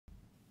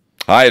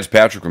Hi, it's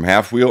Patrick from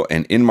Halfwheel,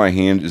 and in my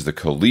hand is the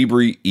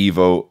Colibri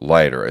Evo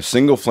lighter, a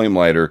single flame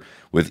lighter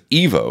with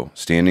Evo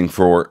standing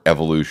for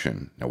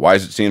evolution. Now, why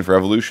does it stand for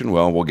evolution?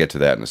 Well, we'll get to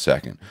that in a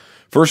second.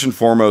 First and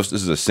foremost,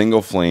 this is a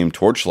single flame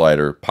torch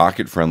lighter,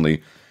 pocket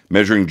friendly,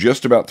 measuring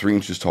just about 3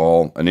 inches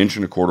tall, 1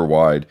 1/4 inches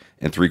wide,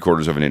 and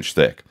 3/4 of an inch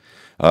thick.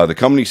 The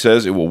company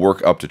says it will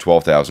work up to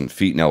 12,000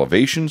 feet in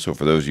elevation, so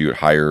for those of you at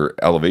higher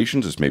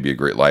elevations, this may be a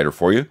great lighter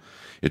for you.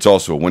 It's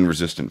also a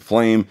wind-resistant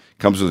flame,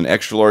 comes with an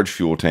extra-large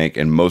fuel tank,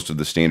 and most of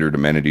the standard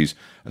amenities.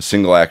 A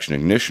single-action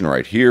ignition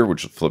right here,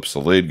 which flips the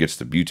lid, gets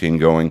the butane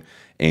going,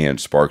 and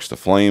sparks the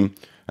flame.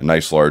 A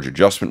nice large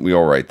adjustment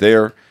wheel right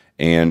there.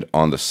 And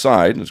on the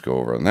side, let's go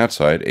over on that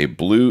side, a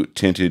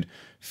blue-tinted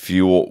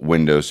fuel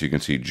window so you can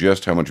see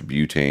just how much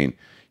butane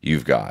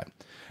you've got.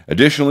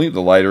 Additionally,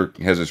 the lighter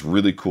has this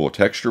really cool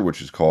texture,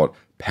 which is called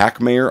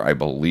Pacmaire, I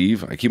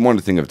believe. I keep wanting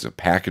to think of it's a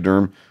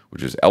pachyderm,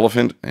 which is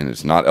elephant, and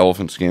it's not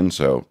elephant skin,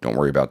 so don't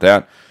worry about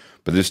that.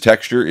 But this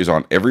texture is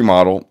on every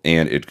model,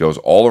 and it goes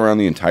all around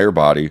the entire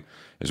body,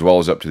 as well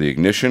as up to the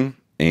ignition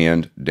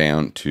and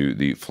down to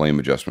the flame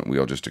adjustment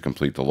wheel just to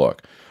complete the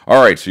look.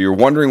 All right, so you're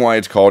wondering why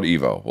it's called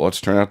Evo. Well,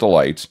 let's turn out the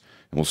lights,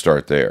 and we'll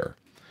start there.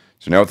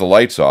 So now with the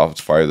lights off,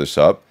 let's fire this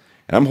up.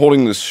 And I'm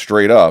holding this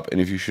straight up,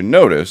 and if you should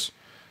notice,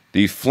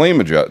 the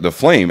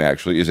flame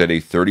actually is at a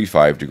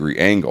 35-degree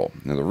angle.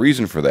 Now the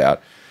reason for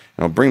that,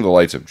 and I'll bring the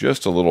lights up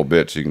just a little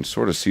bit so you can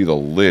sort of see the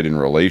lid in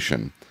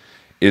relation,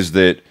 is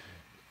that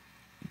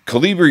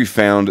Colibri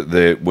found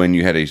that when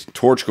you had a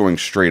torch going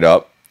straight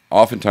up,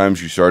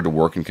 oftentimes you started to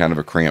work in kind of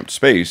a cramped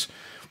space,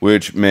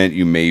 which meant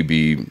you may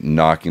be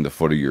knocking the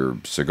foot of your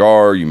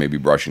cigar, you may be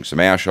brushing some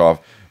ash off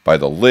by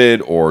the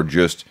lid, or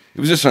just, it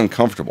was just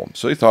uncomfortable.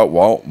 So they thought,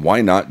 well,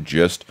 why not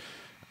just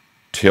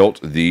tilt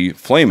the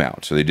flame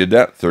out? So they did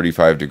that,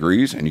 35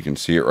 degrees, and you can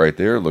see it right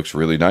there. It looks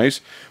really nice.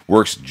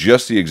 Works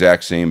just the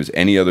exact same as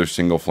any other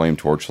single flame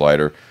torch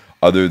lighter,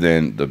 other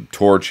than the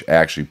torch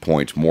actually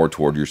points more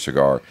toward your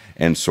cigar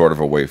and sort of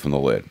away from the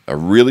lid. A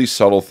really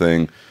subtle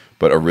thing,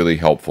 but a really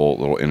helpful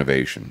little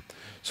innovation.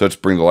 So let's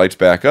bring the lights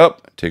back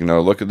up, take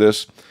another look at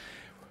this.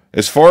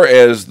 As far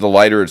as the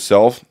lighter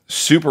itself,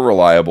 super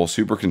reliable,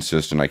 super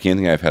consistent. I can't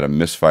think I've had a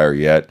misfire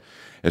yet.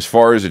 As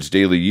far as its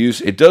daily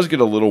use, it does get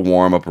a little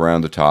warm up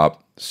around the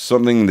top,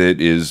 something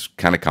that is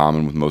kind of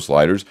common with most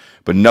lighters,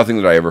 but nothing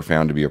that I ever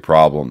found to be a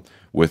problem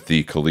with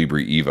the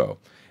Colibri Evo.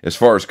 As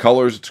far as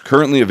colors, it's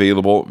currently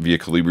available via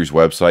Colibri's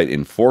website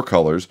in 4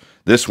 colors.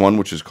 This one,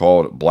 which is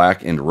called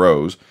Black and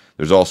Rose.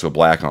 There's also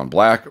black on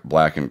black,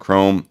 black and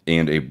chrome,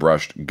 and a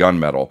brushed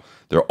gunmetal.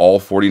 They're all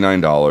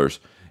 $49.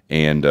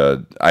 And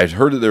I'd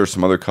heard that there were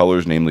some other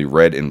colors, namely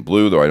red and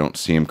blue, though I don't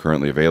see them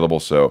currently available,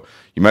 so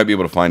you might be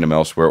able to find them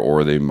elsewhere,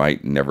 or they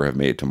might never have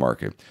made it to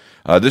market.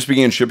 This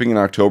began shipping in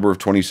October of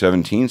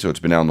 2017, so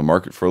it's been out on the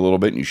market for a little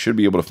bit, and you should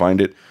be able to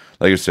find it.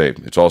 Like I say,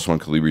 it's also on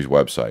Colibri's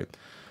website.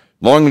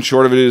 Long and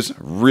short of it is,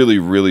 really,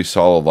 really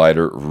solid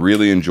lighter,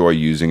 really enjoy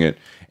using it,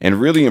 and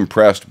really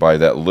impressed by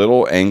that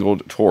little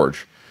angled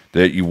torch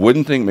that you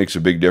wouldn't think makes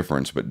a big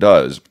difference, but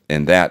does,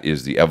 and that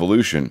is the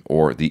Evolution,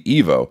 or the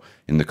Evo,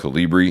 in the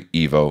Colibri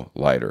Evo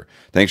lighter.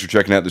 Thanks for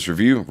checking out this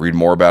review. Read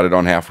more about it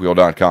on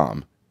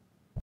halfwheel.com.